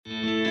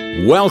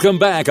Welcome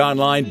back,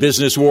 online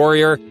business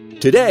warrior.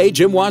 Today,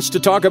 Jim wants to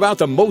talk about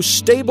the most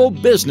stable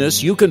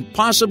business you can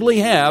possibly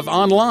have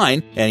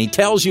online, and he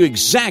tells you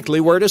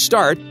exactly where to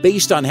start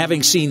based on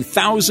having seen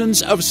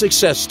thousands of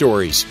success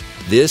stories.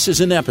 This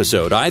is an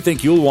episode I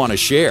think you'll want to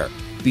share.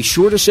 Be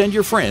sure to send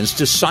your friends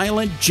to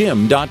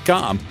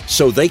silentjim.com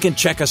so they can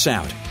check us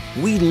out.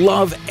 We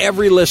love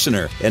every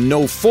listener and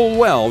know full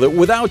well that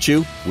without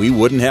you, we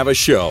wouldn't have a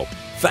show.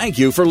 Thank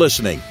you for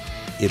listening.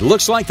 It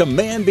looks like the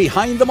man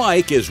behind the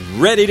mic is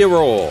ready to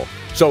roll.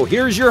 So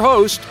here's your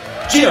host,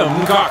 Jim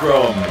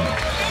Cockrum.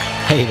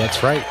 Hey,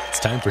 that's right. It's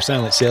time for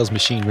Silent Sales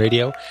Machine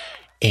Radio.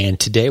 And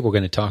today we're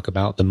going to talk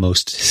about the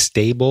most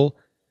stable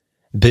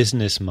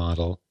business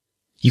model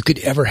you could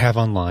ever have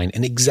online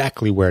and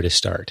exactly where to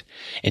start.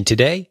 And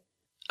today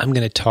I'm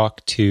going to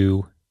talk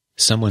to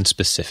someone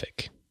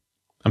specific.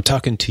 I'm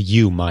talking to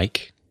you,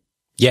 Mike.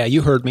 Yeah,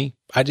 you heard me.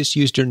 I just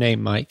used your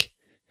name, Mike.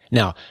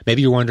 Now,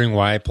 maybe you're wondering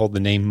why I pulled the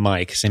name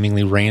Mike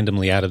seemingly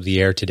randomly out of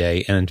the air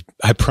today, and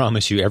I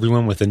promise you,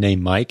 everyone with the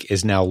name Mike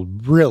is now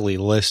really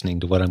listening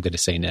to what I'm going to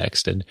say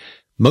next, and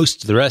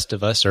most of the rest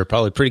of us are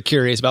probably pretty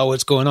curious about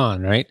what's going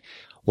on, right?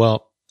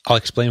 Well, I'll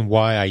explain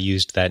why I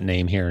used that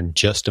name here in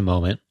just a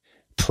moment.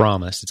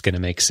 Promise it's going to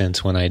make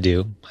sense when I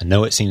do. I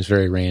know it seems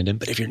very random,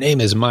 but if your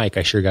name is Mike,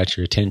 I sure got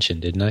your attention,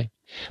 didn't I?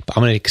 But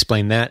I'm going to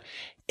explain that,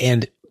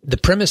 and the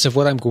premise of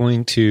what I'm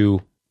going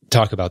to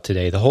talk about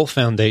today, the whole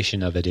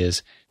foundation of it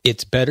is,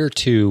 it's better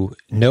to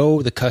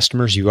know the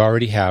customers you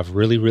already have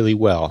really, really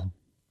well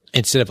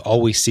instead of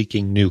always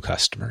seeking new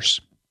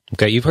customers.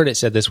 Okay, you've heard it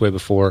said this way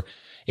before.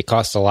 It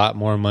costs a lot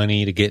more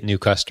money to get new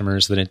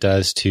customers than it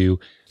does to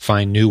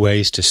find new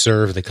ways to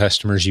serve the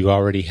customers you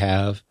already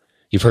have.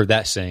 You've heard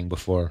that saying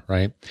before,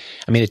 right?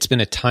 I mean, it's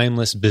been a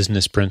timeless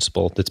business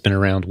principle that's been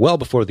around well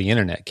before the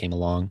internet came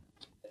along.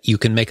 You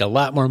can make a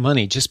lot more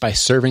money just by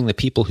serving the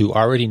people who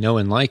already know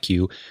and like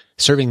you,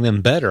 serving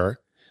them better,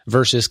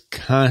 versus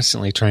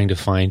constantly trying to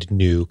find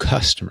new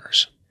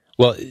customers.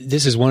 Well,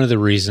 this is one of the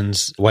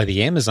reasons why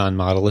the Amazon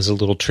model is a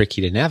little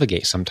tricky to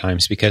navigate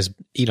sometimes because,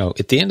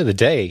 at the end of the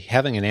day,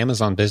 having an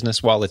Amazon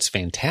business, while it's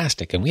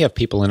fantastic, and we have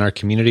people in our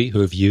community who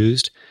have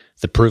used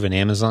the Proven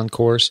Amazon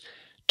course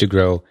to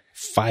grow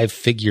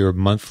 5-figure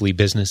monthly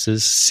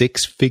businesses,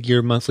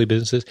 6-figure monthly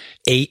businesses,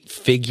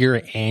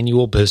 8-figure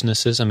annual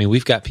businesses. I mean,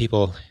 we've got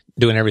people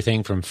doing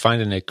everything from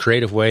finding a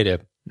creative way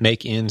to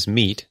make ends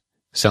meet,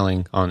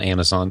 selling on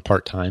Amazon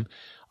part-time,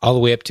 all the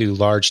way up to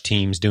large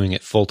teams doing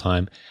it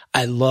full-time.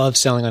 I love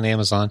selling on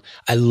Amazon.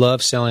 I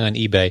love selling on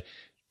eBay.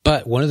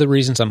 But one of the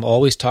reasons I'm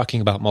always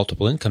talking about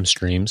multiple income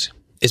streams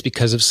is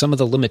because of some of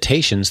the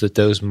limitations that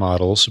those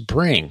models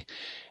bring.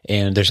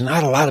 And there's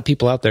not a lot of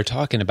people out there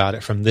talking about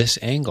it from this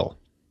angle.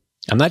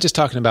 I'm not just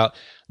talking about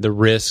the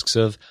risks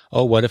of,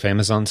 what if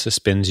Amazon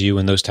suspends you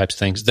and those types of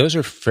things. Those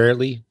are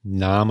fairly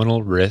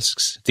nominal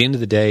risks. At the end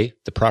of the day,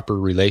 the proper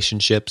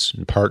relationships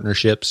and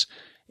partnerships,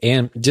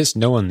 and just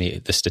knowing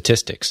the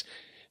statistics,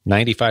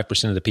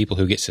 95% of the people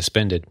who get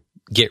suspended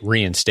get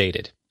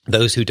reinstated.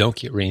 Those who don't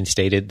get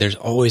reinstated, there's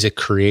always a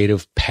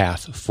creative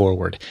path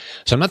forward.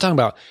 So I'm not talking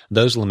about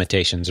those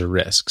limitations or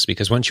risks,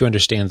 because once you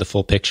understand the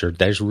full picture,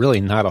 there's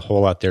really not a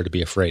whole lot there to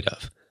be afraid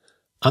of.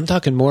 I'm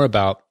talking more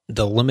about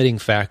the limiting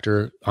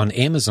factor on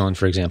Amazon,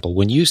 for example.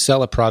 When you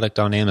sell a product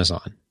on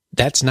Amazon,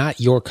 that's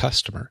not your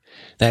customer.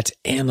 That's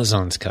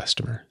Amazon's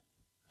customer.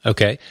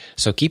 Okay?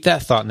 So keep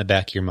that thought in the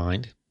back of your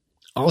mind.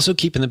 Also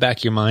keep in the back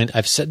of your mind,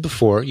 I've said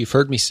before, you've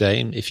heard me say,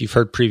 and if you've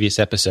heard previous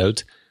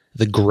episodes,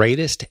 the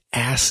greatest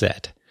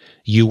asset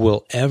you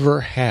will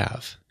ever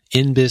have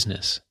in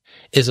business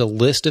is a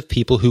list of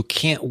people who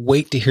can't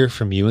wait to hear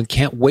from you and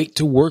can't wait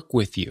to work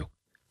with you.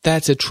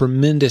 That's a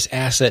tremendous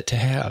asset to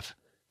have.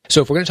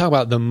 So if we're going to talk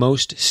about the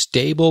most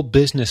stable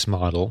business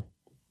model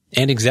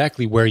and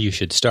exactly where you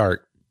should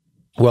start,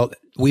 well,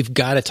 we've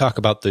got to talk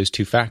about those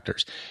two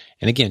factors.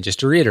 And again, just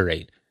to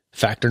reiterate,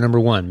 factor number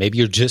one, maybe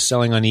you're just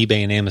selling on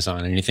eBay and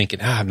Amazon and you're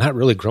thinking, I'm not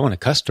really growing a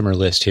customer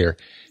list here.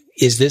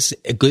 Is this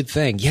a good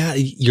thing? Yeah,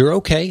 you're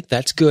okay.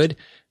 That's good.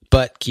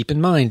 But keep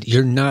in mind,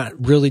 you're not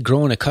really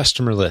growing a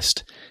customer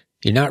list.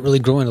 You're not really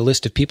growing a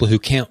list of people who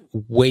can't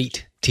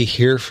wait to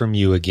hear from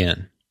you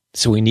again.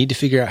 So we need to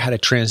figure out how to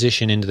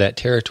transition into that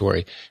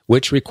territory,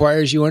 which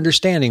requires you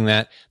understanding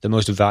that the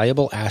most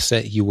valuable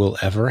asset you will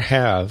ever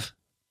have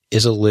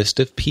is a list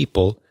of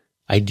people,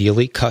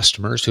 ideally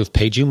customers who have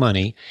paid you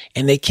money,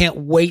 and they can't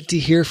wait to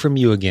hear from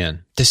you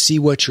again, to see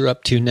what you're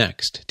up to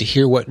next, to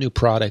hear what new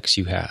products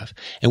you have.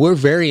 And we're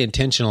very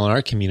intentional in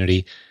our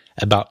community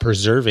about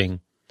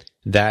preserving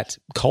that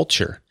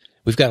culture.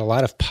 We've got a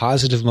lot of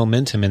positive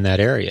momentum in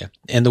that area.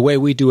 And the way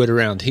we do it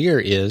around here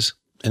is,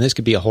 and this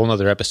could be a whole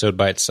nother episode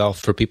by itself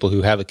for people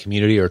who have a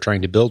community or are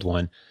trying to build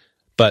one,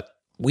 but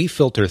we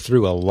filter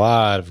through a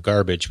lot of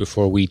garbage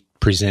before we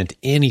present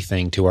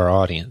anything to our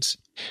audience.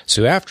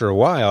 So after a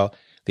while,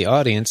 the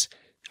audience,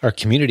 our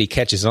community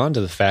catches on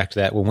to the fact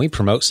that when we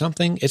promote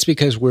something, it's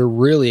because we're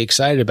really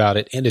excited about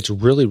it and it's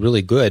really,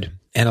 really good.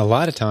 And a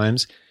lot of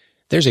times,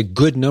 there's a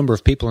good number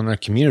of people in our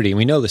community, and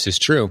we know this is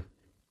true.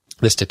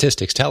 The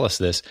statistics tell us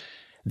this,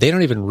 they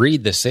don't even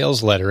read the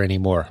sales letter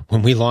anymore.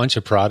 When we launch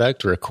a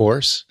product or a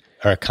course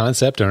or a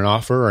concept or an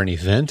offer or an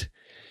event,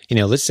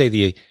 let's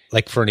say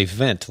for an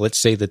event, let's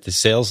say that the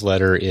sales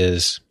letter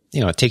is,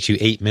 it takes you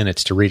 8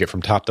 minutes to read it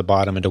from top to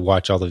bottom and to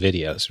watch all the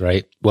videos,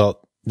 right?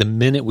 Well, the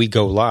minute we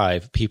go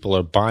live, people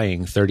are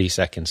buying 30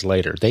 seconds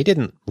later. They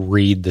didn't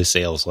read the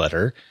sales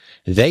letter.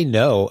 They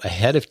know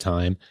ahead of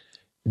time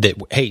that,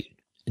 hey,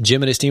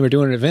 Jim and his team are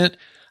doing an event,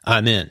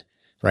 I'm in,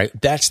 right?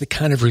 That's the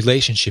kind of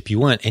relationship you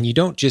want. And you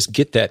don't just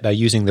get that by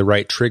using the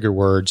right trigger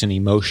words and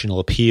emotional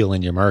appeal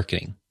in your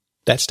marketing.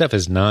 That stuff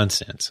is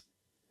nonsense.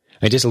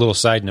 And just a little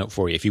side note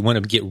for you. If you want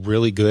to get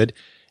really good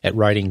at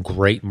writing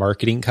great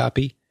marketing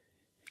copy,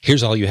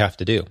 here's all you have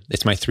to do.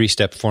 It's my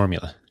 3-step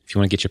formula. If you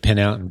want to get your pen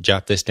out and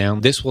jot this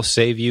down, this will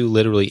save you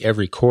literally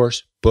every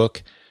course,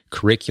 book,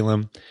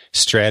 curriculum,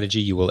 strategy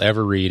you will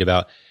ever read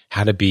about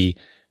how to be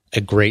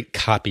a great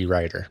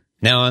copywriter.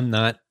 Now, I'm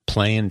not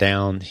playing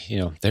down,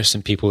 there's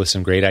some people with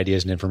some great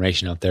ideas and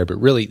information out there, but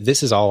really,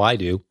 this is all I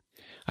do.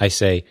 I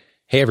say,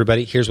 hey,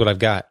 everybody, here's what I've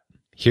got.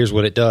 Here's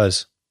what it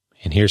does,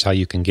 and here's how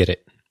you can get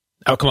it.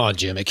 Oh, come on,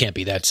 Jim. It can't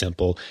be that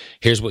simple.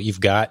 Here's what you've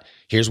got.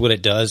 Here's what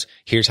it does.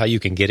 Here's how you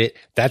can get it.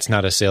 That's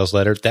not a sales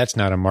letter. That's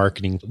not a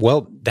marketing.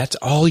 Well, that's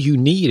all you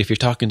need if you're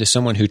talking to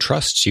someone who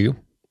trusts you.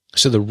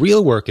 So the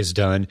real work is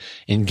done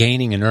in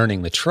gaining and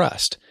earning the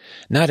trust,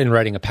 not in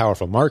writing a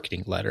powerful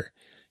marketing letter.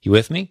 You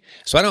with me?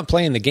 So I don't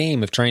play in the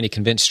game of trying to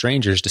convince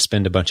strangers to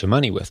spend a bunch of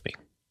money with me.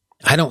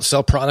 I don't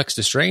sell products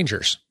to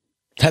strangers.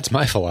 That's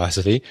my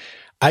philosophy.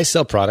 I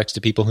sell products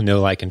to people who know,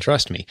 like, and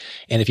trust me.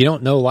 And if you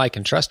don't know, like,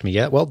 and trust me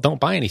yet, well,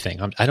 don't buy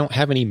anything. I don't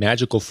have any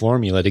magical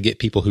formula to get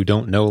people who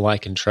don't know,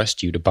 like, and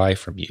trust you to buy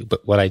from you.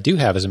 But what I do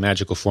have is a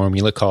magical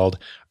formula called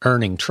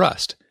earning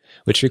trust,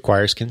 which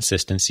requires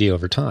consistency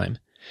over time.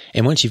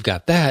 And once you've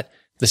got that,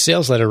 the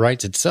sales letter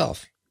writes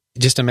itself.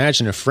 Just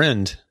imagine a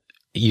friend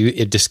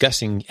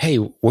discussing, hey,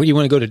 where do you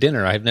want to go to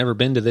dinner? I've never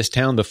been to this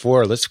town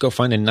before. Let's go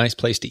find a nice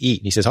place to eat.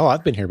 And he says, oh,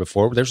 I've been here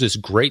before. There's this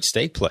great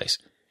steak place.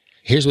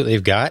 Here's what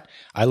they've got.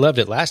 I loved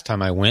it last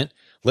time I went.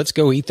 Let's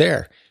go eat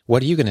there.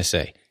 What are you going to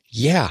say?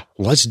 Yeah,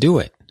 let's do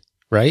it.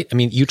 Right? I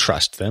mean, you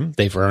trust them.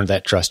 They've earned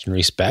that trust and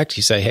respect.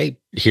 You say, hey,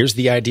 here's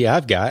the idea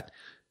I've got.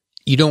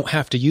 You don't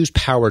have to use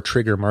power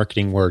trigger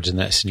marketing words in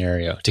that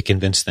scenario to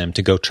convince them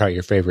to go try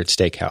your favorite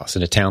steakhouse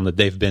in a town that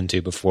they've been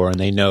to before and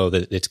they know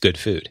that it's good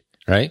food,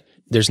 right?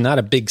 There's not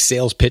a big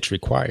sales pitch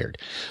required.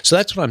 So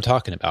that's what I'm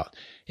talking about,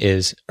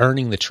 is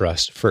earning the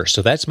trust first.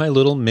 So that's my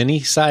little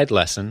mini side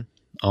lesson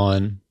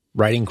on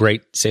writing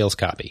great sales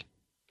copy.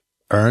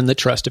 Earn the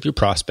trust of your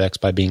prospects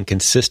by being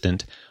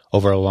consistent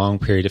over a long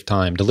period of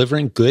time,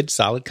 delivering good,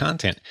 solid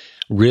content,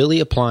 really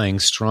applying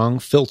strong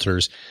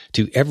filters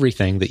to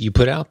everything that you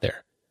put out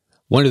there.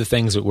 One of the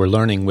things that we're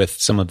learning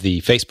with some of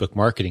the Facebook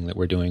marketing that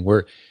we're doing,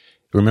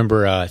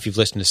 remember, if you've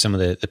listened to some of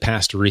the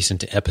past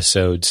recent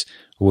episodes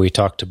where we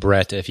talked to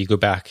Brett, if you go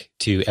back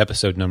to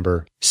episode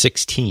number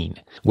 16,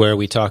 where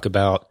we talk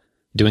about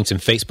doing some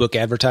Facebook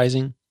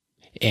advertising,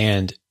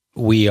 and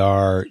we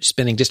are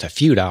spending just a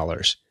few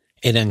dollars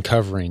and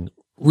uncovering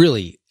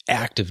really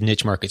active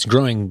niche markets,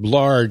 growing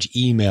large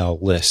email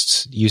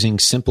lists using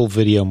simple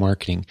video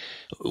marketing.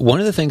 One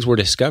of the things we're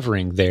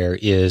discovering there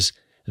is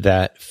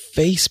that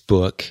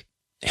Facebook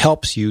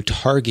helps you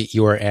target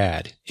your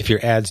ad if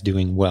your ad's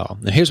doing well.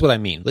 Now, here's what I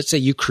mean. Let's say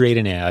you create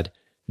an ad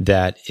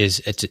that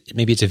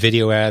maybe it's a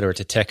video ad or it's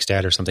a text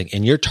ad or something,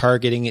 and you're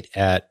targeting it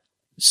at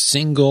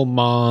single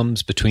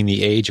moms between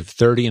the age of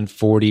 30 and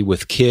 40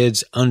 with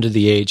kids under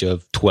the age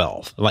of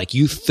 12. Like,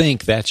 you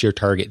think that's your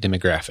target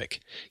demographic.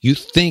 You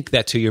think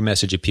that's who your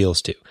message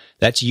appeals to.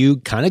 That's you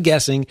kind of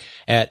guessing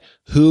at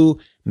who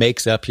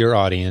makes up your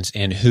audience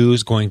and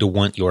who's going to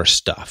want your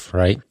stuff,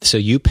 right? So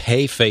you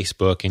pay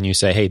Facebook and you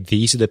say, hey,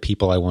 these are the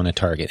people I want to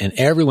target. And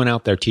everyone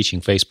out there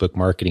teaching Facebook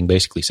marketing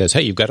basically says,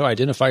 hey, you've got to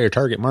identify your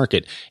target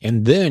market.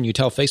 And then you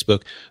tell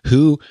Facebook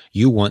who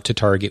you want to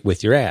target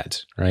with your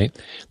ads, right?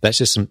 That's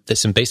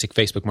some basic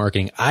Facebook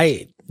marketing.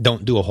 I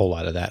don't do a whole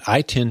lot of that.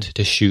 I tend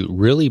to shoot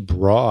really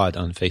broad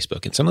on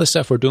Facebook. And some of the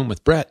stuff we're doing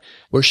with Brett,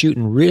 we're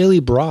shooting really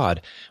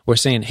broad. We're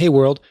saying, hey,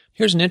 world,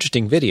 here's an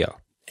interesting video.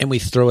 And we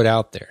throw it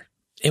out there.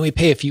 And we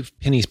pay a few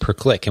pennies per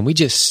click, and we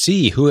just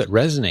see who it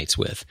resonates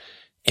with.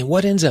 And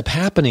what ends up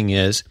happening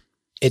is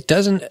it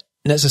doesn't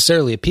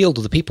necessarily appeal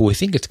to the people we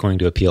think it's going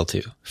to appeal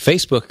to.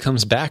 Facebook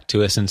comes back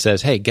to us and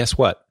says, hey, guess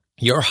what?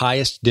 Your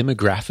highest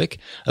demographic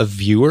of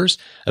viewers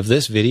of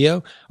this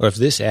video or of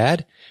this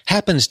ad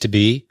happens to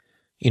be,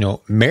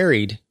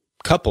 married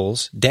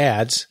couples,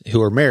 dads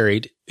who are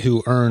married,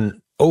 who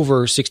earn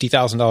over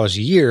 $60,000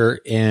 a year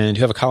and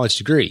who have a college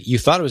degree. You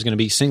thought it was going to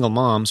be single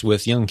moms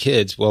with young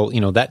kids. Well,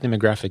 that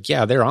demographic,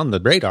 yeah, they're on the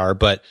radar,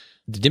 but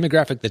the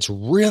demographic that's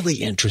really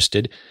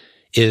interested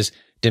is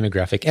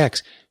demographic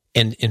X.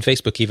 And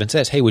Facebook even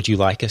says, hey, would you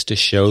like us to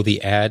show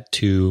the ad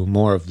to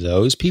more of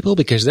those people?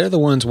 Because they're the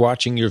ones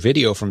watching your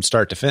video from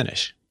start to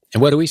finish.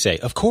 And what do we say?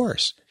 Of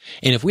course.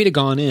 And if we'd have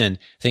gone in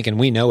thinking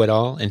we know it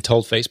all and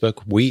told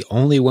Facebook, we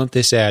only want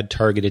this ad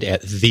targeted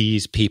at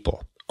these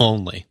people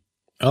only,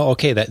 oh,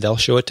 okay, they'll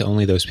show it to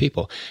only those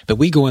people. But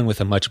we go in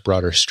with a much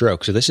broader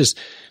stroke. So there's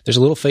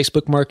a little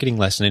Facebook marketing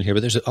lesson in here,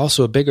 but there's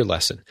also a bigger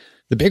lesson.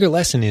 The bigger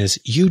lesson is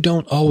you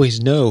don't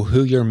always know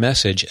who your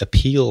message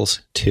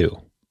appeals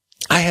to.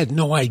 I had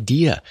no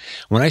idea.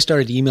 When I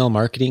started email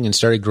marketing and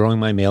started growing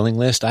my mailing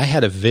list, I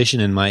had a vision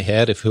in my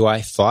head of who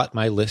I thought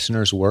my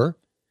listeners were.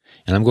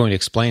 And I'm going to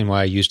explain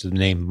why I used the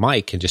name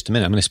Mike in just a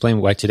minute. I'm going to explain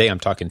why today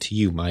I'm talking to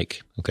you,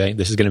 Mike. Okay?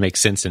 This is going to make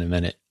sense in a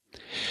minute.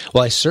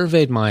 Well, I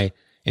surveyed my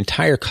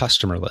entire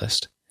customer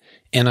list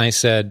and I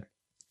said,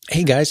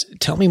 hey guys,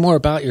 tell me more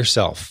about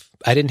yourself.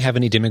 I didn't have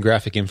any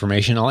demographic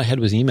information. All I had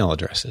was email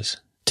addresses.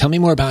 Tell me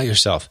more about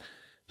yourself.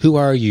 Who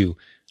are you?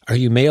 Are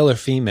you male or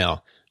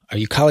female? Are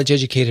you college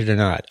educated or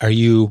not? Are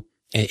you,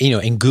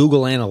 and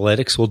Google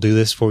Analytics will do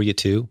this for you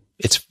too.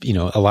 It's,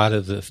 a lot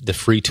of the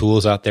free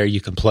tools out there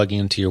you can plug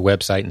into your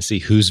website and see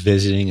who's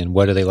visiting and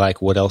what do they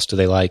like, what else do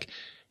they like.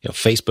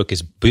 Facebook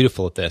is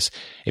beautiful at this.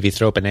 If you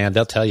throw up an ad,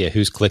 they'll tell you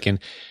who's clicking.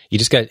 You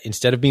just got,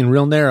 instead of being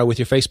real narrow with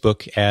your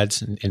Facebook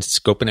ads and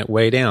scoping it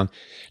way down,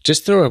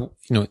 just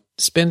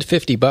spend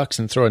 $50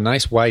 and throw a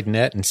nice wide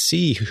net and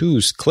see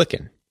who's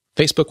clicking.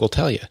 Facebook will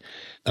tell you.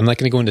 I'm not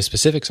going to go into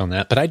specifics on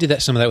that, but I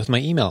did some of that with my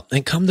email.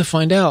 And come to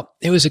find out,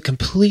 it was a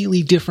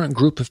completely different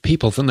group of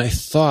people than I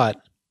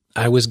thought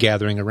I was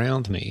gathering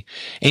around me.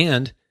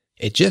 And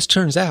it just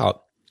turns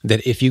out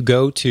that if you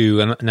go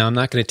to, now I'm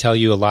not going to tell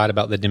you a lot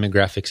about the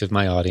demographics of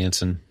my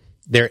audience and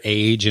their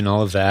age and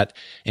all of that.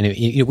 And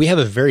we have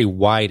a very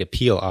wide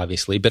appeal,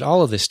 obviously, but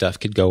all of this stuff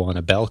could go on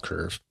a bell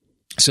curve.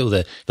 So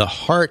the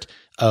heart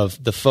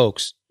of the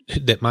folks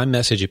that my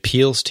message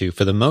appeals to,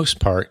 for the most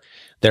part,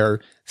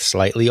 they're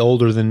slightly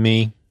older than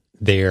me.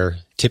 They're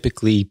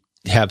typically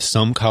have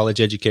some college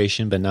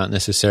education, but not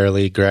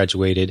necessarily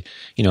graduated,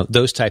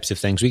 those types of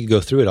things. We could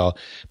go through it all.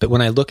 But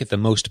when I look at the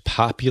most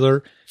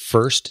popular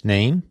first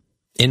name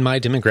in my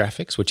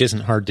demographics, which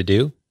isn't hard to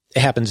do, it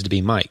happens to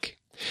be Mike.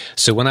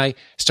 So when I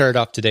started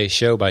off today's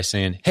show by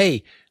saying,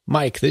 hey,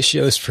 Mike, this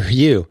show's for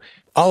you,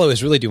 all I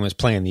was really doing was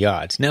playing the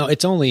odds. Now,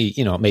 it's only,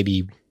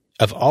 maybe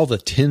of all the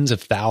tens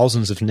of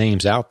thousands of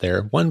names out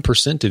there,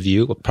 1% of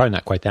you, well, probably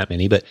not quite that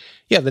many, but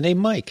you have the name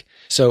Mike.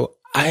 So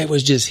I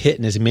was just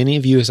hitting as many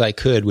of you as I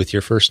could with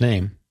your first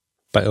name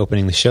by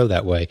opening the show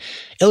that way,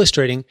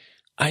 illustrating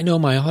I know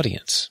my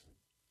audience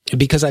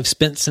because I've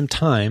spent some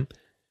time,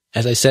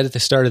 as I said at the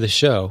start of the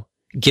show,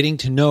 getting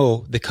to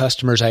know the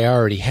customers I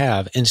already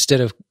have instead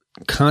of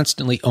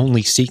constantly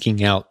only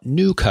seeking out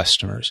new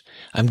customers.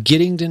 I'm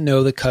getting to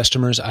know the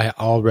customers I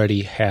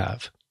already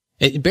have.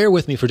 Bear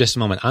with me for just a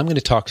moment. I'm going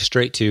to talk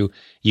straight to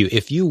you.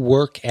 If you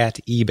work at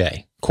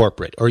eBay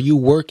corporate, or you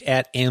work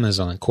at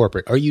Amazon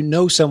corporate, or you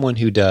know someone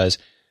who does,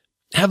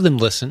 have them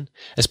listen,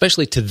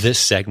 especially to this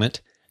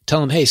segment. Tell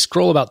them, hey,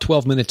 scroll about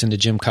 12 minutes into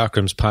Jim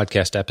Cockrum's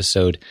podcast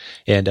episode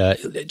and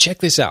check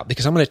this out,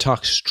 because I'm going to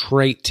talk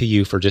straight to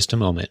you for just a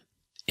moment.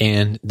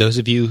 And those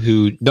of you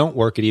who don't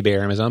work at eBay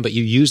or Amazon, but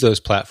you use those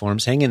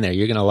platforms, hang in there.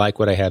 You're going to like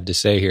what I have to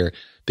say here,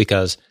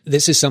 because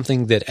this is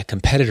something that a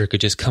competitor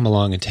could just come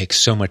along and take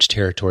so much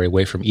territory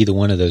away from either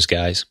one of those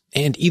guys.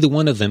 And either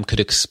one of them could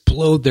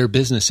explode their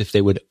business if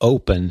they would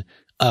open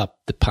up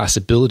the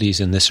possibilities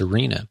in this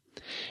arena.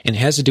 And it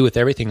has to do with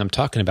everything I'm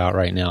talking about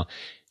right now.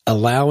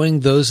 Allowing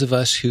those of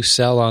us who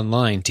sell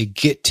online to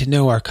get to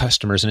know our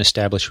customers and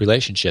establish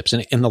relationships.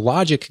 And the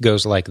logic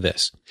goes like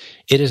this.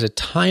 It is a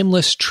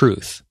timeless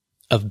truth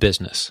of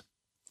business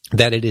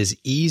that it is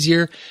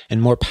easier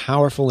and more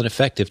powerful and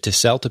effective to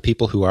sell to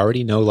people who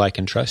already know, like,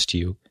 and trust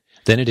you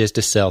than it is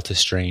to sell to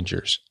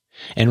strangers.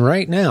 And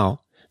right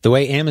now, the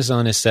way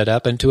Amazon is set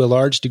up, and to a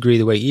large degree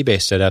the way eBay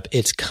is set up,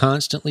 it's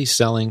constantly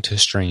selling to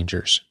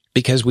strangers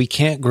because we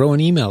can't grow an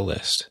email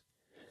list.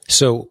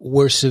 So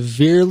we're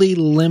severely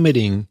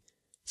limiting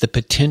the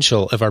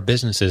potential of our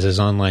businesses as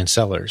online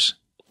sellers.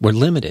 We're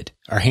limited.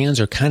 Our hands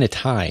are kind of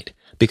tied,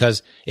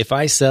 because if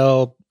I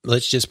sell,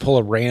 let's just pull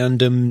a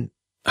random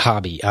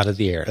hobby out of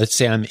the air. Let's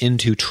say I'm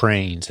into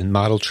trains and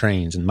model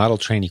train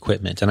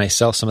equipment, and I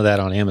sell some of that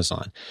on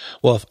Amazon.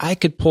 Well, if I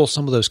could pull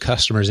some of those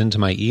customers into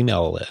my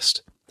email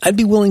list, I'd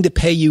be willing to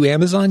pay you,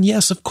 Amazon.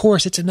 Yes, of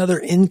course. It's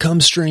another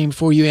income stream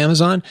for you,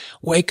 Amazon.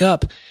 Wake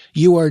up.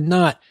 You are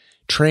not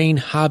train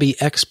hobby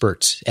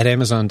experts at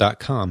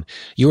Amazon.com.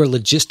 You are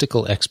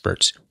logistical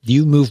experts.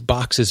 You move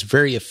boxes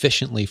very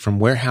efficiently from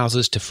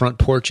warehouses to front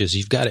porches.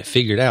 You've got it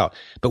figured out.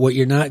 But what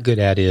you're not good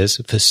at is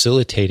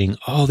facilitating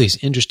all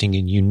these interesting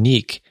and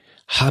unique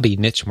hobby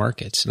niche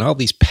markets and all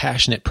these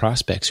passionate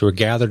prospects who are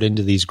gathered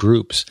into these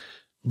groups.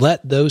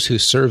 Let those who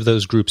serve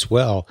those groups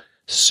well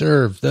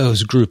serve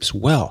those groups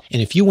well.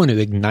 And if you want to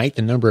ignite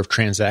the number of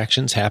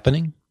transactions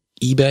happening,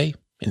 eBay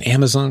and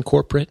Amazon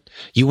corporate,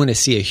 you want to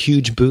see a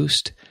huge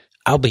boost,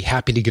 I'll be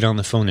happy to get on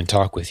the phone and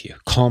talk with you.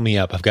 Call me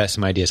up. I've got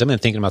some ideas. I've been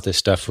thinking about this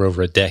stuff for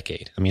over a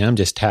decade. I mean, I'm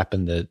just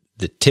tapping the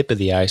tip of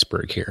the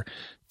iceberg here.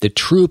 The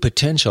true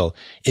potential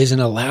is in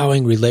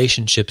allowing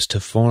relationships to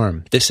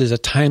form. This is a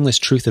timeless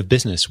truth of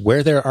business.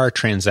 Where there are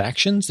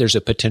transactions, there's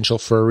a potential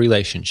for a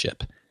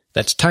relationship.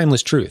 That's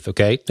timeless truth,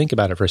 okay? Think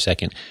about it for a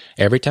second.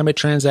 Every time a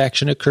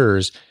transaction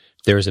occurs,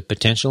 there is a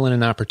potential and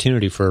an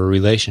opportunity for a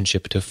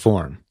relationship to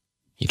form.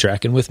 You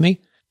tracking with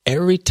me?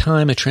 Every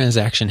time a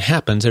transaction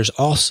happens, there's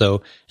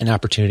also an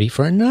opportunity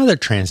for another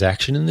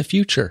transaction in the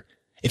future.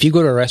 If you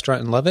go to a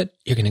restaurant and love it,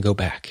 you're going to go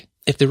back.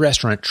 If the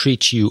restaurant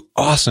treats you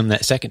awesome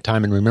that second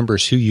time and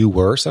remembers who you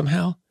were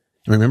somehow,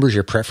 and remembers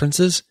your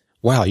preferences,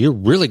 wow, you're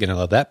really going to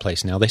love that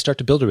place now. They start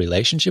to build a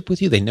relationship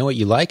with you. They know what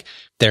you like.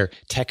 They're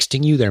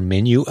texting you their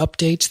menu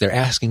updates. They're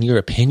asking your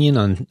opinion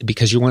on,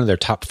 because you're one of their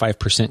top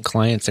 5%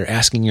 clients, they're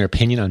asking your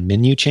opinion on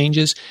menu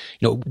changes.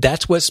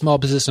 That's what small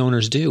business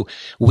owners do.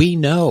 We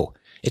know.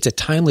 It's a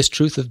timeless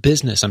truth of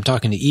business. I'm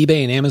talking to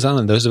eBay and Amazon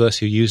and those of us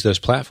who use those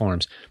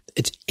platforms.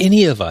 It's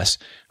any of us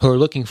who are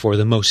looking for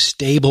the most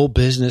stable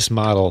business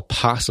model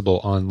possible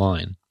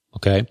online.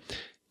 Okay.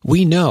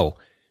 We know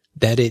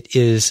that it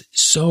is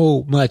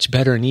so much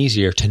better and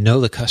easier to know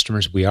the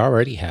customers we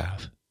already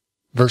have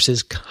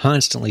versus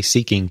constantly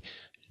seeking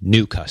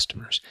new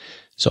customers.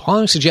 So all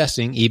I'm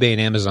suggesting, eBay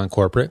and Amazon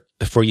corporate,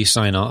 before you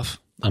sign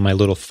off on my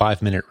little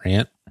 5-minute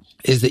rant,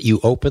 is that you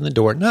open the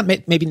door,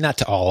 maybe not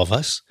to all of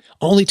us,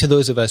 only to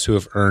those of us who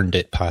have earned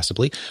it,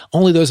 possibly,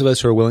 only those of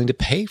us who are willing to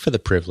pay for the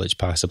privilege,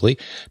 possibly,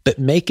 but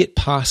make it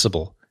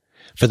possible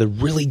for the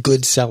really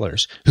good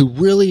sellers who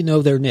really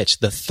know their niche,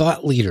 the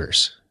thought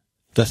leaders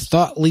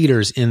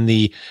in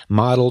the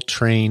model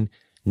train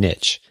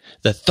niche,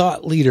 the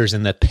thought leaders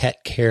in the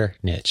pet care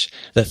niche,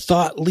 the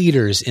thought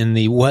leaders in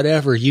the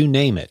whatever you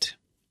name it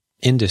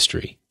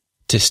industry,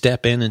 to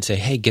step in and say,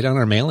 hey, get on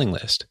our mailing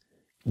list.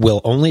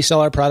 We'll only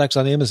sell our products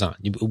on Amazon.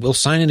 We'll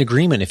sign an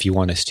agreement if you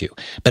want us to,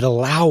 but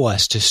allow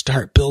us to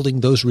start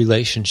building those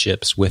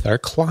relationships with our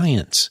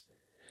clients.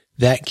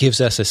 That gives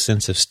us a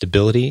sense of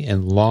stability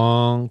and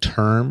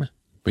long-term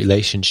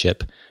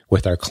relationship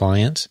with our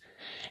clients.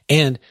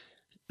 And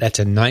that's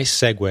a nice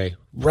segue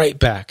right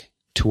back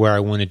to where I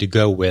wanted to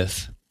go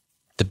with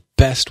the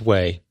best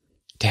way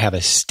to have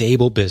a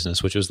stable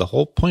business, which was the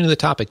whole point of the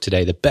topic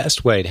today, the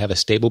best way to have a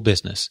stable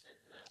business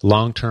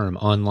long-term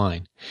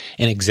online,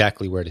 and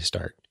exactly where to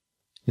start.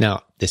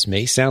 Now, this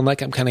may sound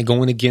like I'm kind of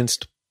going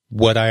against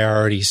what I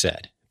already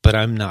said, but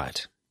I'm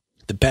not.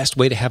 The best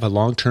way to have a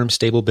long-term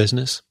stable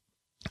business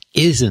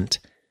isn't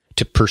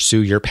to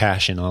pursue your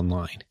passion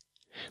online.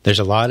 There's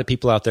a lot of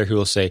people out there who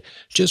will say,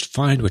 just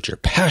find what you're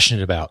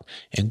passionate about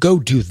and go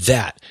do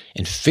that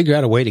and figure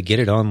out a way to get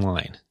it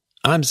online.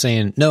 I'm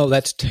saying, no,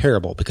 that's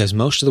terrible, because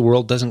most of the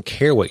world doesn't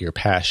care what you're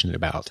passionate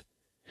about.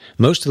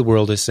 Most of the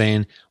world is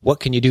saying,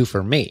 what can you do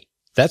for me?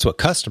 That's what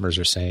customers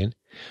are saying.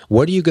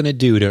 What are you going to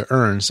do to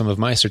earn some of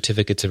my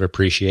certificates of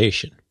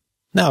appreciation?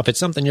 Now, if it's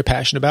something you're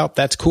passionate about,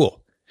 that's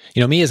cool.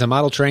 Me as a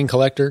model train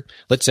collector,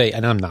 let's say,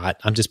 and I'm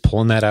just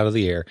pulling that out of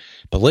the air,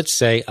 but let's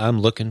say I'm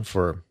looking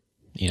for,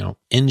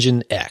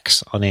 Engine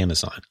X on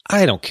Amazon.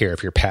 I don't care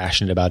if you're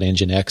passionate about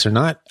Engine X or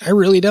not. I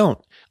really don't.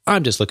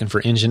 I'm just looking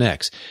for Engine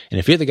X. And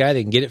if you're the guy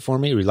that can get it for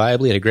me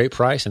reliably at a great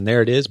price, and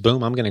there it is,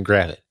 boom, I'm going to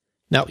grab it.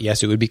 Now,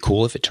 yes, it would be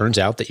cool if it turns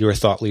out that you're a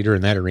thought leader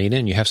in that arena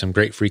and you have some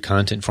great free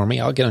content for me.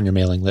 I'll get on your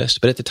mailing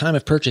list. But at the time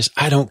of purchase,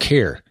 I don't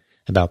care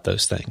about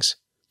those things.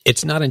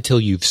 It's not until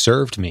you've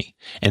served me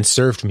and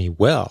served me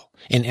well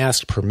and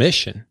asked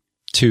permission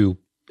to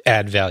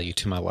add value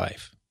to my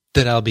life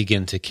that I'll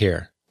begin to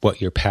care what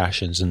your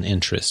passions and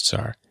interests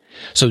are.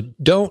 So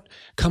don't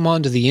come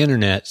onto the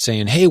internet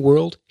saying, hey,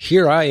 world,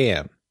 here I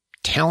am.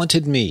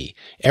 Talented me.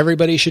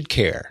 Everybody should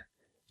care.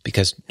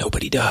 Because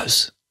nobody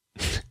does.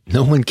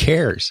 No one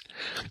cares,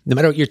 no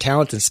matter what your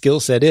talent and skill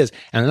set is.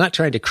 And I'm not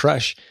trying to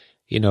crush,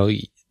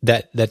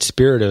 that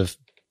spirit of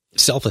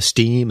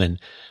self-esteem and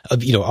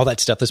all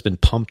that stuff that's been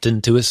pumped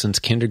into us since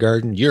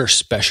kindergarten. You're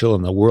special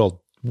and the world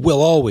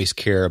will always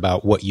care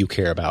about what you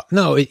care about.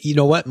 No, you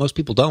know what? Most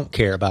people don't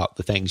care about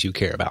the things you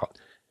care about.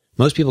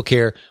 Most people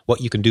care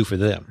what you can do for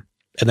them.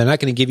 And they're not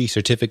going to give you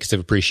certificates of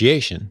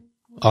appreciation,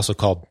 also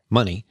called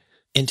money,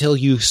 until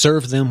you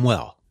serve them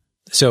well.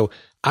 So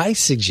I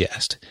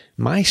suggest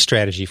my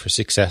strategy for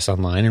success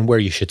online and where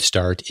you should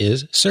start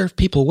is serve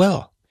people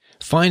well.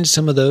 Find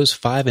some of those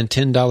 $5 and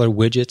 $10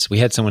 widgets. We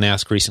had someone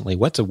ask recently,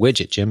 what's a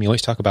widget, Jim? You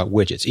always talk about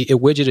widgets. A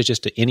widget is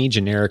just any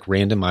generic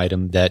random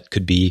item that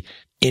could be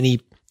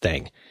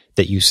anything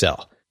that you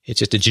sell. It's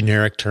just a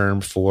generic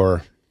term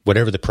for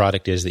whatever the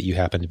product is that you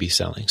happen to be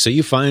selling. So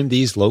you find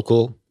these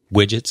local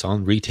widgets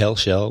on retail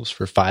shelves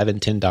for $5 and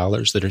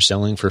 $10 that are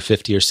selling for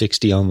 $50 or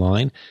 $60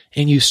 online,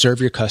 and you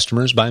serve your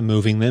customers by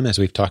moving them, as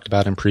we've talked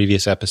about in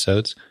previous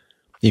episodes.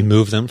 You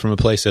move them from a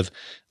place of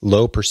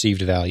low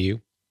perceived value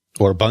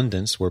or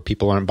abundance where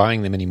people aren't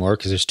buying them anymore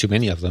because there's too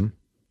many of them,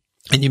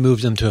 and you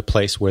move them to a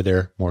place where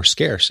they're more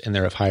scarce and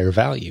they're of higher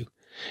value.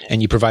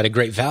 And you provide a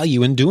great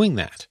value in doing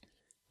that.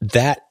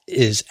 That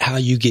is how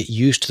you get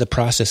used to the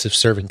process of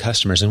serving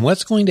customers. And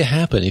what's going to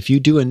happen if you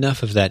do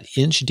enough of that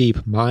inch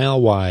deep,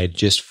 mile wide,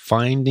 just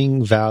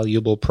finding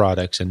valuable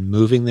products and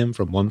moving them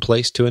from one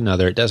place to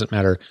another? It doesn't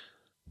matter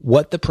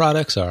what the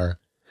products are,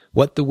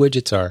 what the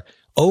widgets are.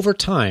 Over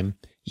time,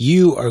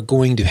 you are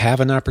going to have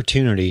an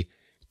opportunity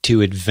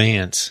to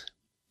advance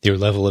your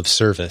level of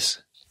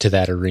service to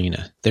that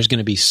arena. There's going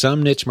to be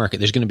some niche market.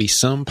 There's going to be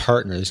some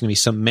partner. There's going to be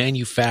some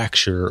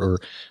manufacturer,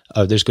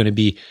 or there's going to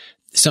be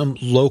some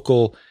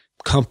local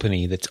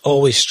company that's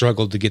always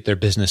struggled to get their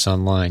business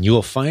online. You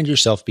will find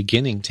yourself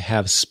beginning to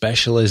have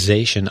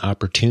specialization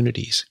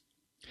opportunities.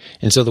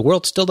 And so the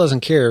world still doesn't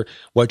care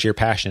what you're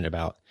passionate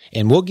about.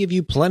 And we'll give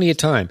you plenty of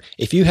time.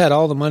 If you had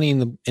all the money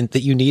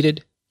that you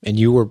needed, and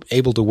you were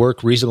able to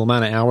work reasonable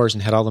amount of hours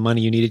and had all the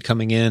money you needed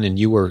coming in, and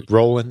you were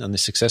rolling on the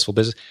successful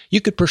business, you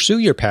could pursue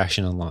your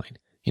passion online.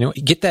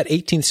 Get that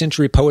 18th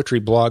century poetry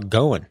blog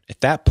going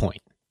at that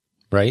point,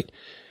 right?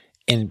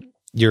 And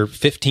your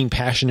 15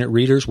 passionate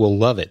readers will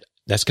love it.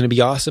 That's going to be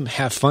awesome.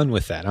 Have fun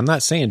with that. I'm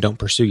not saying don't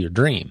pursue your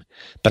dream,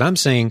 but I'm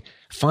saying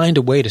find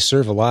a way to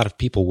serve a lot of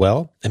people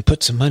well and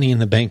put some money in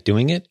the bank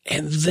doing it,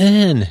 and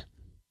then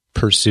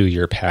pursue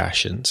your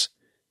passions.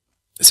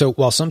 So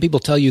while some people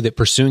tell you that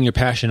pursuing your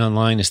passion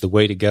online is the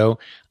way to go,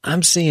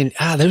 I'm saying,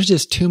 there's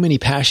just too many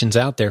passions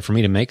out there for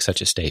me to make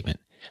such a statement.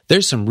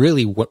 There's some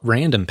really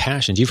random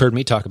passions. You've heard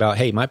me talk about,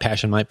 hey, my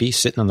passion might be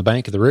sitting on the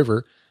bank of the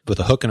river with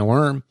a hook and a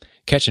worm,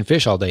 catching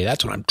fish all day.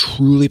 That's what I'm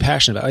truly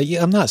passionate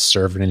about. I'm not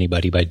serving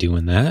anybody by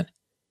doing that.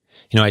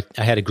 I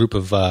had a group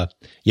of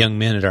young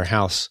men at our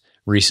house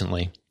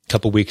recently, a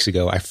couple weeks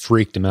ago. I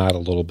freaked them out a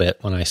little bit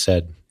when I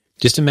said,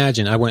 just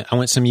imagine, I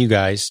want some of you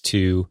guys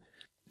to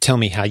tell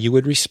me how you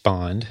would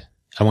respond.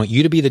 I want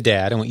you to be the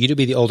dad. I want you to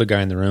be the older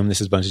guy in the room. This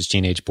is a bunch of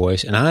teenage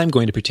boys. And I'm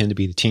going to pretend to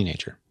be the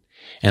teenager.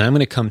 And I'm going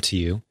to come to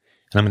you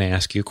and I'm going to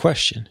ask you a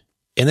question.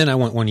 And then I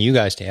want one of you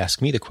guys to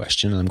ask me the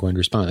question and I'm going to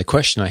respond. The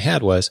question I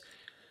had was,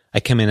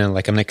 I come in and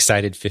I'm an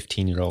excited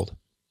 15-year-old.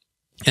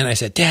 And I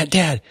said,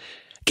 Dad,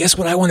 guess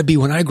what I want to be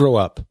when I grow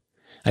up?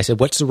 I said,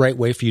 what's the right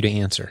way for you to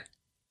answer?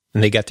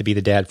 And they got to be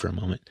the dad for a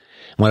moment.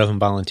 One of them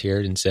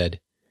volunteered and said,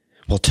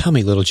 well, tell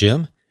me, little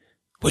Jim,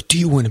 what do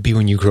you want to be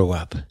when you grow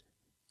up?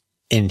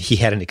 And he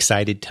had an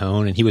excited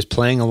tone and he was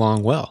playing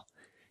along well.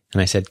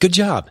 And I said, good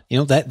job.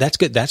 That's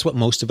good. That's what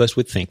most of us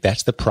would think.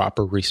 That's the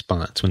proper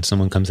response when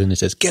someone comes in and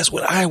says, guess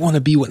what I want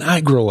to be when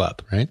I grow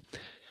up, right?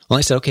 Well,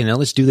 I said, okay, now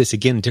let's do this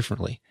again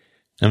differently.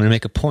 I'm going to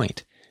make a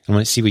point. I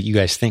want to see what you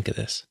guys think of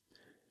this.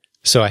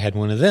 So I had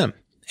one of them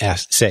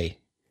say,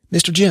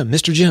 Mr.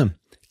 Jim,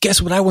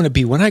 guess what I want to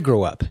be when I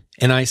grow up?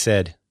 And I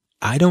said,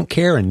 I don't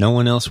care and no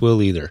one else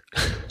will either.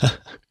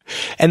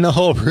 And the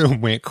whole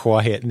room went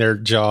quiet and their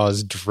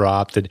jaws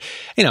dropped and,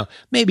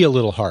 maybe a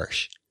little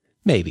harsh.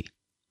 Maybe.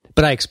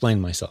 But I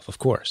explained myself, of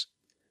course.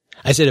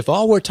 I said, if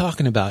all we're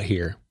talking about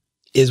here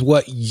is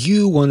what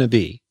you want to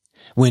be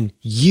when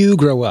you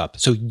grow up,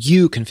 so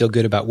you can feel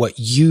good about what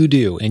you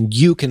do and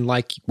you can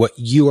like what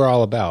you are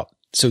all about.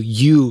 So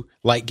you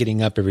like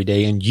getting up every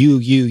day and you.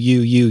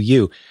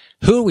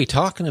 Who are we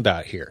talking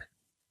about here?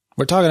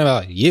 We're talking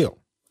about you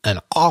an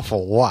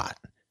awful lot.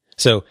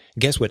 So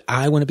guess what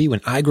I want to be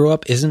when I grow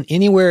up isn't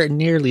anywhere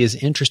nearly as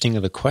interesting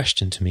of a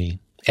question to me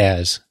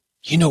as,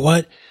 you know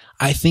what?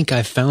 I think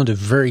I've found a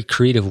very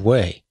creative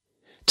way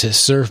to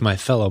serve my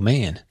fellow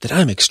man that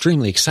I'm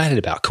extremely excited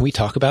about. Can we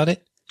talk about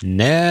it?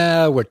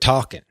 Now we're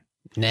talking.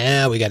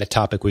 Now we got a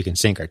topic we can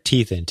sink our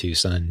teeth into,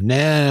 son.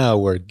 Now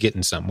we're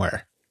getting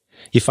somewhere.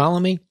 You follow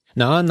me?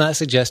 Now, I'm not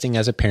suggesting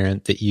as a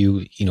parent that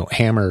you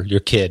hammer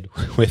your kid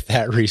with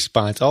that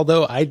response.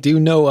 Although I do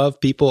know of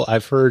people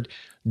I've heard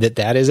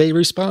that is a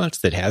response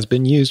that has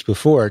been used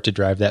before to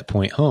drive that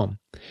point home.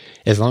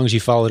 As long as you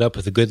follow it up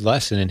with a good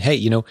lesson and,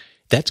 hey,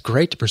 that's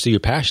great to pursue your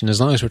passion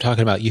as long as we're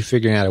talking about you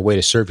figuring out a way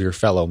to serve your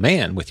fellow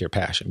man with your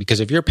passion.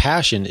 Because if your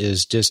passion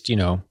is just,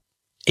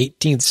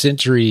 18th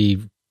century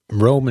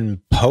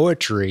Roman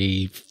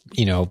poetry,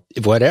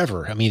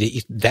 whatever. I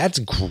mean, that's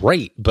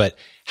great, but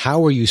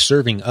how are you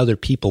serving other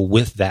people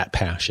with that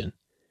passion?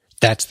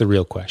 That's the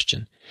real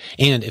question.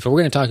 And if we're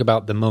going to talk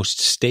about the most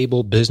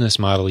stable business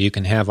model you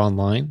can have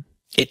online,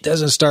 it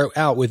doesn't start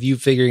out with you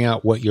figuring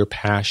out what you're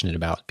passionate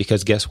about.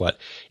 Because guess what?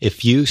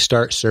 If you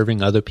start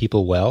serving other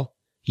people well,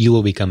 you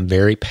will become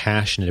very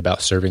passionate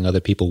about serving other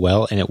people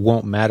well, and it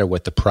won't matter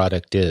what the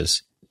product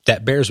is.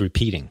 That bears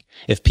repeating.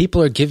 If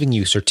people are giving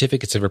you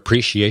certificates of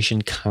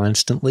appreciation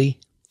constantly,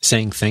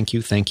 saying thank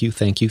you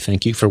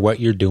for what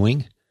you're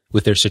doing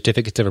with their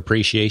certificates of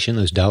appreciation,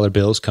 those dollar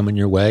bills coming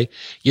your way,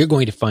 you're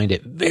going to find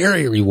it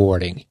very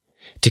rewarding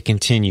to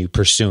continue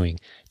pursuing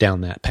down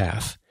that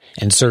path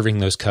and serving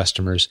those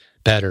customers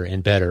better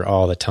and better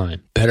all the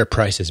time. Better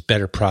prices,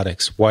 better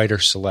products, wider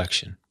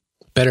selection,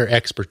 better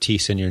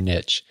expertise in your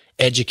niche,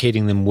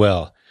 educating them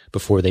well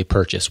before they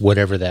purchase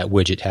whatever that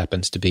widget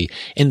happens to be.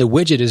 And the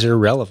widget is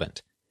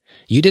irrelevant.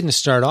 You didn't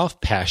start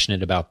off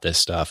passionate about this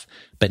stuff,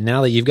 but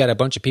now that you've got a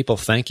bunch of people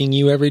thanking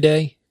you every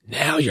day,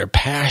 now you're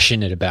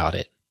passionate about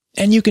it.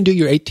 And you can do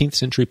your 18th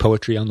century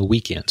poetry on the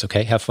weekends,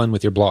 okay? Have fun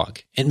with your blog.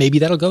 And maybe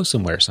that'll go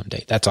somewhere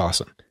someday. That's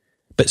awesome.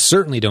 But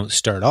certainly don't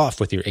start off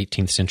with your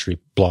 18th century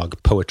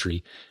blog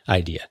poetry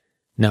idea.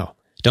 No,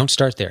 don't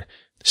start there.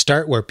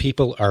 Start where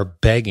people are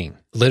begging,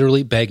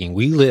 literally begging.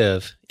 We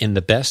live in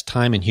the best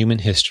time in human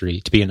history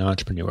to be an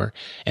entrepreneur.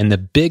 And the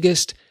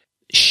biggest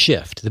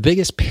shift, the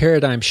biggest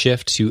paradigm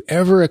shift to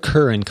ever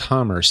occur in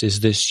commerce is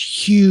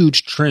this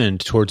huge trend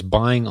towards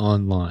buying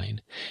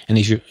online. And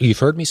as you've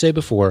heard me say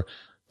before,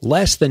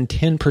 less than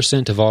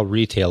 10% of all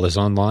retail is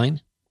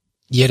online,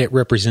 yet it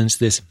represents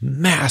this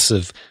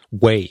massive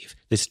wave,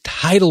 this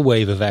tidal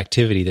wave of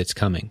activity that's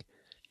coming.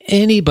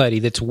 Anybody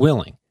that's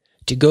willing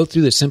to go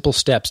through the simple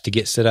steps to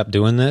get set up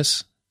doing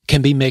this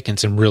can be making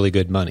some really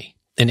good money.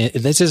 And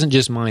this isn't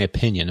just my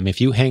opinion. I mean,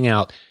 if you hang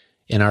out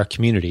in our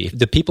community,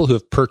 the people who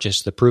have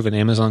purchased the Proven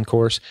Amazon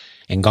course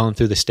and gone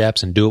through the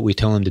steps and do what we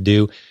tell them to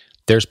do,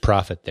 there's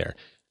profit there.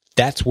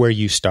 That's where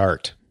you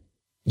start.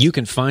 You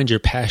can find your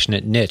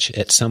passionate niche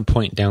at some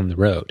point down the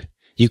road.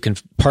 You can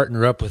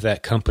partner up with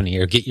that company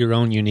or get your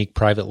own unique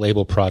private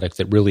label product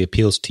that really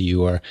appeals to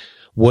you, or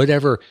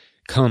whatever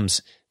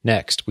comes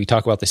next. We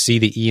talk about the C,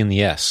 the E, and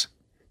the S.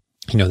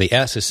 You know, the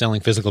S is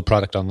selling physical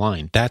product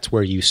online. That's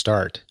where you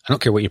start. I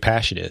don't care what your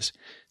passion is.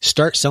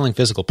 Start selling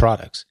physical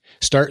products.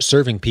 Start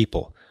serving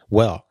people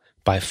well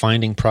by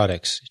finding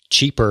products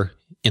cheaper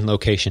in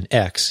location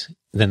X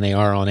than they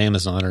are on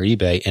Amazon or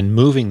eBay and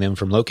moving them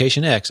from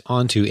location X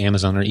onto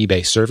Amazon or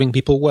eBay, serving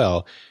people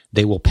well.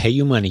 They will pay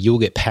you money. You will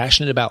get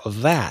passionate about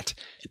that.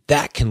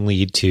 That can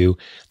lead to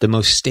the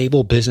most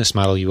stable business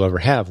model you ever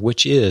have,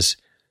 which is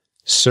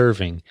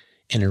serving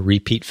in a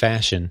repeat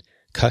fashion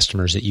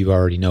customers that you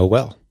already know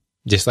well.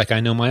 Just like I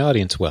know my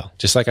audience well.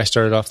 Just like I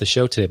started off the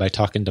show today by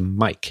talking to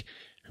Mike.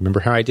 Remember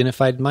how I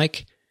identified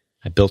Mike?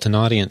 I built an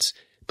audience,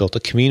 built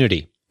a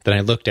community. Then I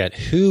looked at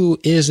who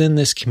is in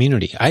this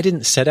community. I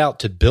didn't set out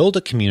to build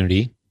a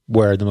community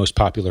where the most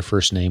popular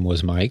first name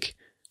was Mike.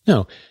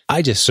 No,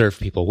 I just served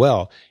people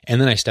well.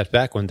 And then I stepped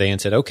back one day and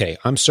said, okay,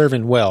 I'm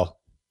serving well.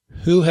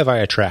 Who have I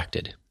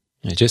attracted?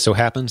 And it just so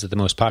happens that the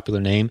most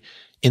popular name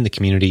in the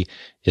community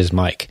is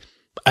Mike.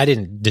 I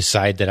didn't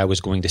decide that I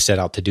was going to set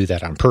out to do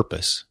that on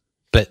purpose.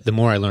 But the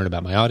more I learn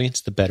about my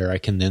audience, the better I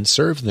can then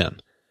serve them,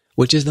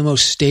 which is the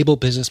most stable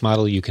business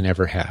model you can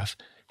ever have.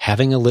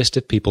 Having a list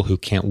of people who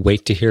can't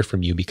wait to hear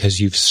from you because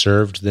you've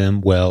served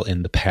them well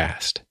in the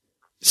past.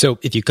 So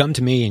if you come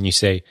to me and you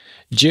say,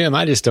 Jim,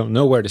 I just don't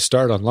know where to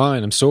start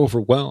online. I'm so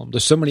overwhelmed.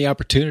 There's so many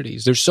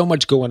opportunities. There's so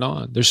much going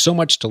on. There's so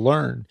much to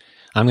learn.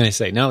 I'm going to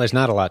say, no, there's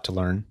not a lot to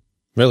learn.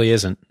 Really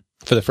isn't.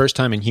 For the first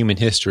time in human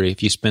history,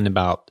 if you spend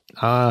about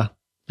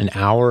an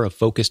hour of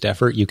focused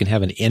effort, you can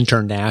have an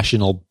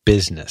international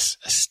business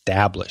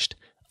established,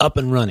 up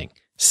and running,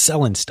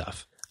 selling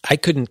stuff. I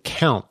couldn't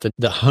count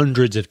the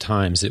hundreds of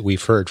times that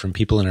we've heard from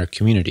people in our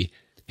community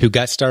who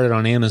got started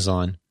on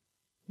Amazon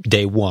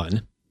day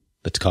 1,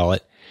 let's call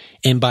it,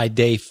 and by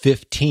day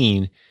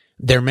 15,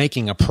 they're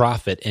making a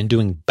profit and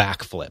doing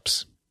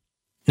backflips.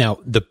 Now,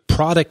 the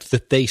product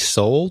that they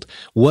sold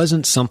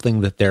wasn't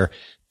something that they're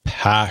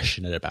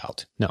passionate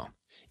about. No,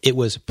 it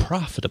was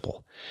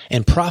profitable.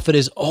 And profit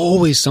is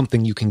always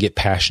something you can get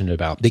passionate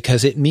about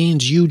because it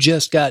means you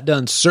just got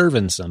done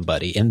serving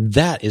somebody, and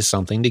that is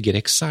something to get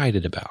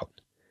excited about.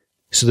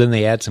 So then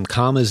they add some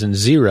commas and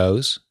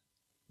zeros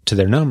to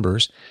their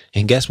numbers,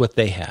 and guess what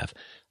they have?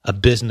 A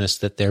business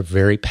that they're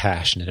very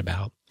passionate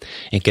about.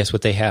 And guess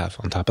what they have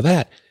on top of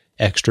that?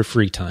 Extra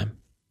free time.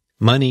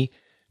 Money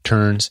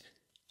turns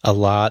a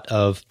lot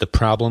of the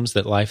problems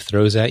that life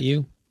throws at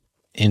you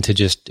into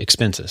just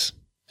expenses,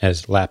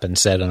 as Lappin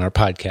said on our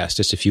podcast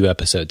just a few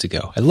episodes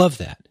ago. I love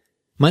that.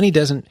 Money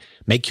doesn't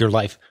make your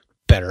life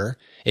better.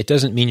 It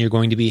doesn't mean you're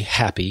going to be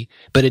happy,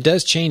 but it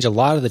does change a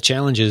lot of the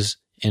challenges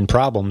and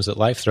problems that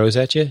life throws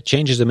at you,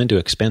 changes them into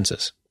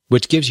expenses,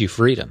 which gives you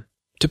freedom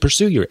to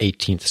pursue your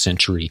 18th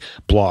century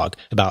blog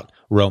about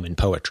Roman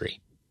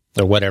poetry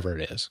or whatever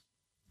it is.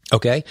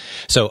 Okay?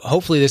 So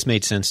hopefully this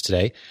made sense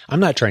today. I'm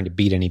not trying to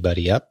beat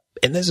anybody up.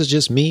 And this is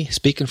just me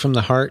speaking from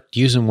the heart,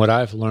 using what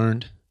I've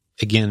learned.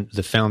 Again,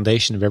 the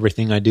foundation of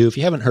everything I do. If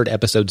you haven't heard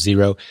episode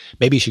 0,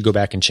 maybe you should go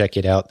back and check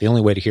it out. The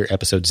only way to hear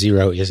episode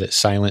 0 is at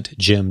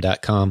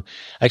silentjim.com.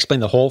 I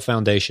explain the whole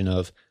foundation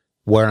of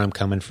where I'm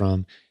coming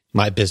from,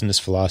 my business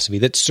philosophy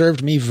that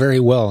served me very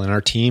well in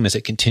our team as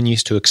it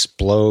continues to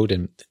explode.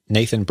 And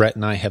Nathan, Brett,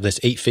 and I have this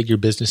 8-figure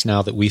business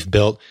now that we've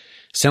built,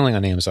 selling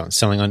on Amazon,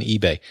 selling on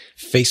eBay.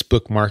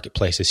 Facebook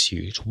Marketplace is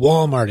huge.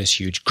 Walmart is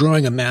huge,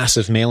 growing a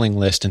massive mailing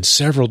list in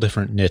several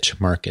different niche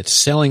markets,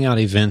 selling out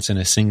events in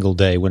a single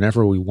day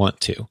whenever we want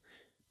to.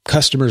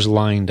 Customers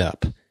lined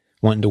up,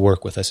 wanting to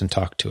work with us and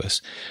talk to us.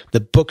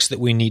 The books that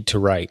we need to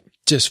write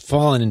just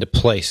falling into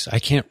place. I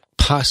can't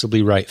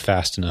possibly write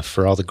fast enough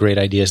for all the great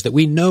ideas that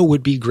we know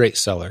would be great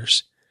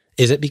sellers.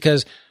 Is it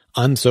because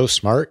I'm so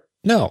smart?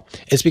 No,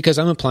 it's because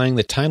I'm applying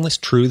the timeless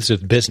truths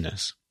of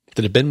business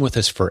that have been with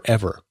us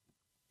forever.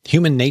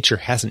 Human nature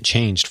hasn't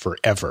changed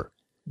forever.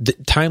 The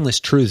timeless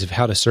truths of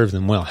how to serve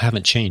them well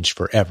haven't changed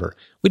forever.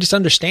 We just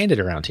understand it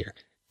around here.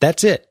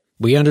 That's it.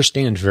 We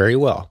understand very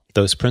well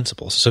those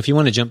principles. So if you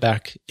want to jump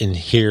back and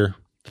hear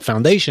the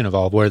foundation of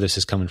all of where this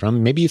is coming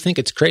from, maybe you think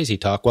it's crazy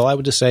talk. Well, I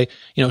would just say,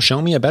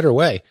 show me a better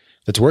way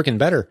that's working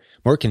better,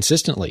 more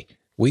consistently.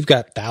 We've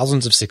got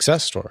thousands of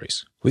success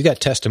stories. We've got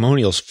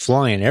testimonials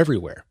flying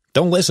everywhere.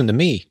 Don't listen to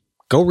me.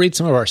 Go read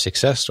some of our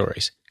success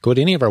stories. Go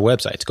to any of our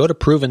websites. Go to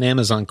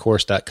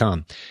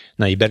provenamazoncourse.com.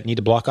 Now, you need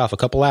to block off a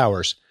couple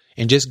hours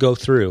and just go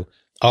through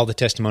all the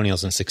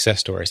testimonials and success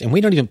stories. And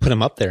we don't even put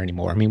them up there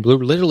anymore. I mean, we're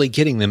literally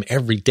getting them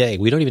every day.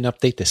 We don't even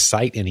update the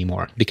site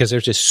anymore because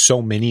there's just so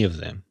many of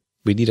them.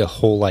 We need a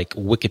whole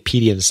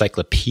Wikipedia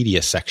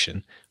encyclopedia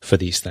section for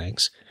these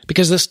things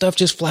because this stuff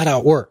just flat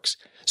out works.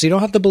 So you don't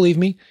have to believe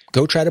me.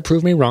 Go try to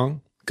prove me wrong.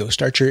 Go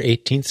start your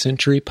 18th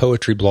century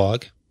poetry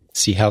blog.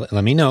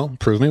 Let me know.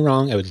 Prove me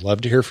wrong. I would love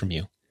to hear from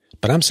you.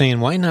 But I'm saying,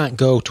 why not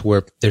go to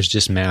where there's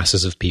just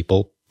masses of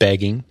people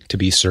begging to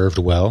be served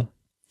well?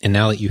 And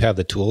now that you have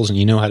the tools and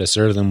you know how to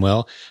serve them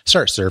well,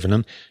 start serving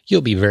them. You'll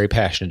be very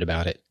passionate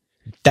about it.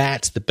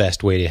 That's the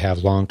best way to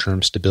have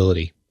long-term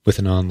stability with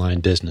an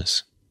online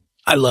business.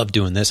 I love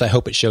doing this. I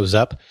hope it shows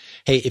up.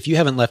 Hey, if you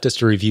haven't left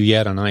us a review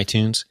yet on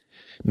iTunes,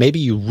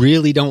 maybe you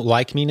really don't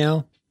like me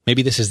now.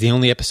 Maybe this is the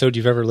only episode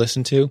you've ever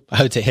listened to.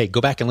 I would say, hey,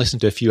 go back and listen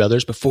to a few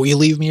others before you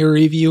leave me a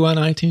review on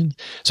iTunes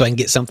so I can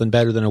get something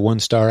better than a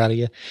 1-star out of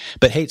you.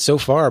 But hey, so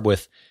far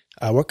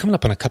we're coming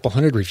up on a couple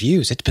hundred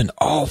reviews. It's been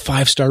all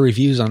 5-star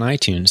reviews on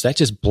iTunes. That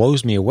just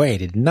blows me away. I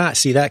did not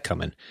see that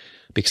coming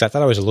because I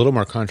thought I was a little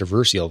more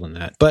controversial than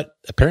that. But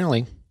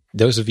apparently,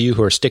 those of you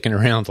who are sticking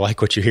around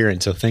like what you're hearing,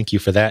 so thank you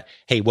for that.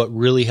 Hey, what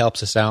really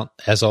helps us out,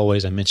 as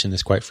always, I mention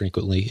this quite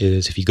frequently,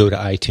 is if you go to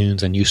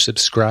iTunes and you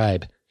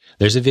subscribe.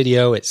 There's a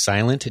video at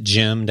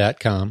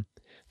silentjim.com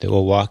that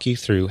will walk you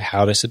through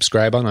how to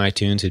subscribe on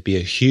iTunes. It'd be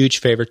a huge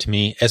favor to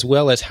me, as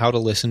well as how to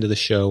listen to the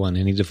show on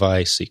any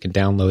device so you can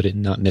download it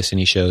and not miss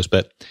any shows.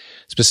 But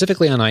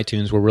specifically on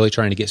iTunes, we're really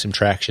trying to get some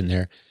traction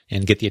there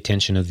and get the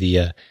attention of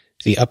the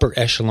upper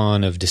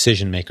echelon of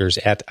decision makers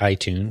at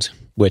iTunes,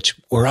 which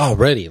we're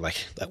already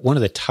one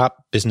of the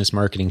top business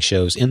marketing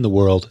shows in the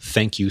world.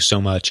 Thank you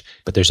so much.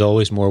 But there's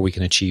always more we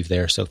can achieve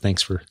there. So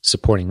thanks for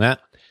supporting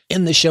that.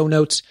 In the show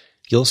notes,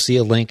 you'll see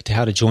a link to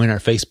how to join our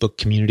Facebook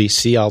community,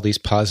 see all these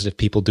positive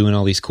people doing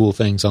all these cool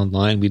things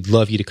online. We'd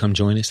love you to come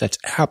join us. That's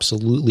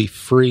absolutely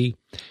free.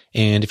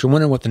 And if you're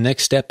wondering what the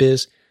next step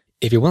is,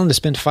 if you're willing to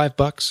spend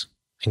 $5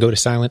 and go to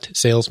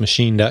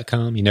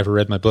silentsalesmachine.com, you never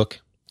read my book,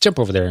 jump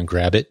over there and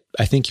grab it.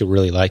 I think you'll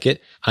really like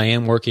it. I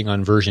am working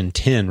on version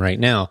 10 right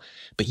now,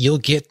 but you'll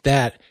get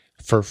that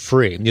for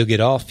free. You'll get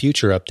all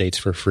future updates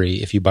for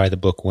free if you buy the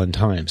book one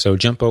time. So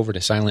jump over to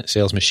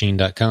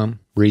silentsalesmachine.com,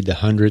 read the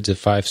hundreds of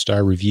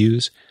 5-star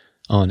reviews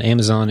on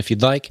Amazon if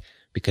you'd like,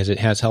 because it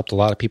has helped a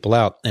lot of people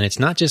out. And it's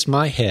not just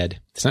my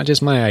head. It's not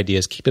just my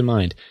ideas. Keep in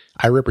mind,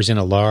 I represent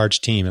a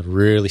large team of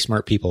really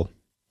smart people.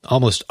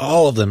 Almost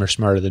all of them are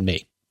smarter than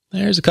me.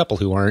 There's a couple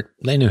who aren't.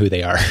 They know who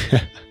they are.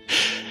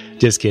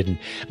 Just kidding.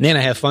 Man,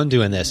 I have fun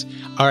doing this.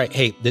 All right.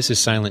 Hey, this is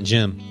Silent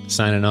Jim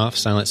signing off.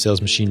 Silent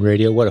Sales Machine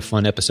Radio. What a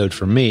fun episode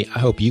for me. I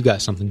hope you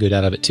got something good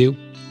out of it too.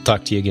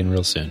 Talk to you again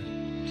real soon.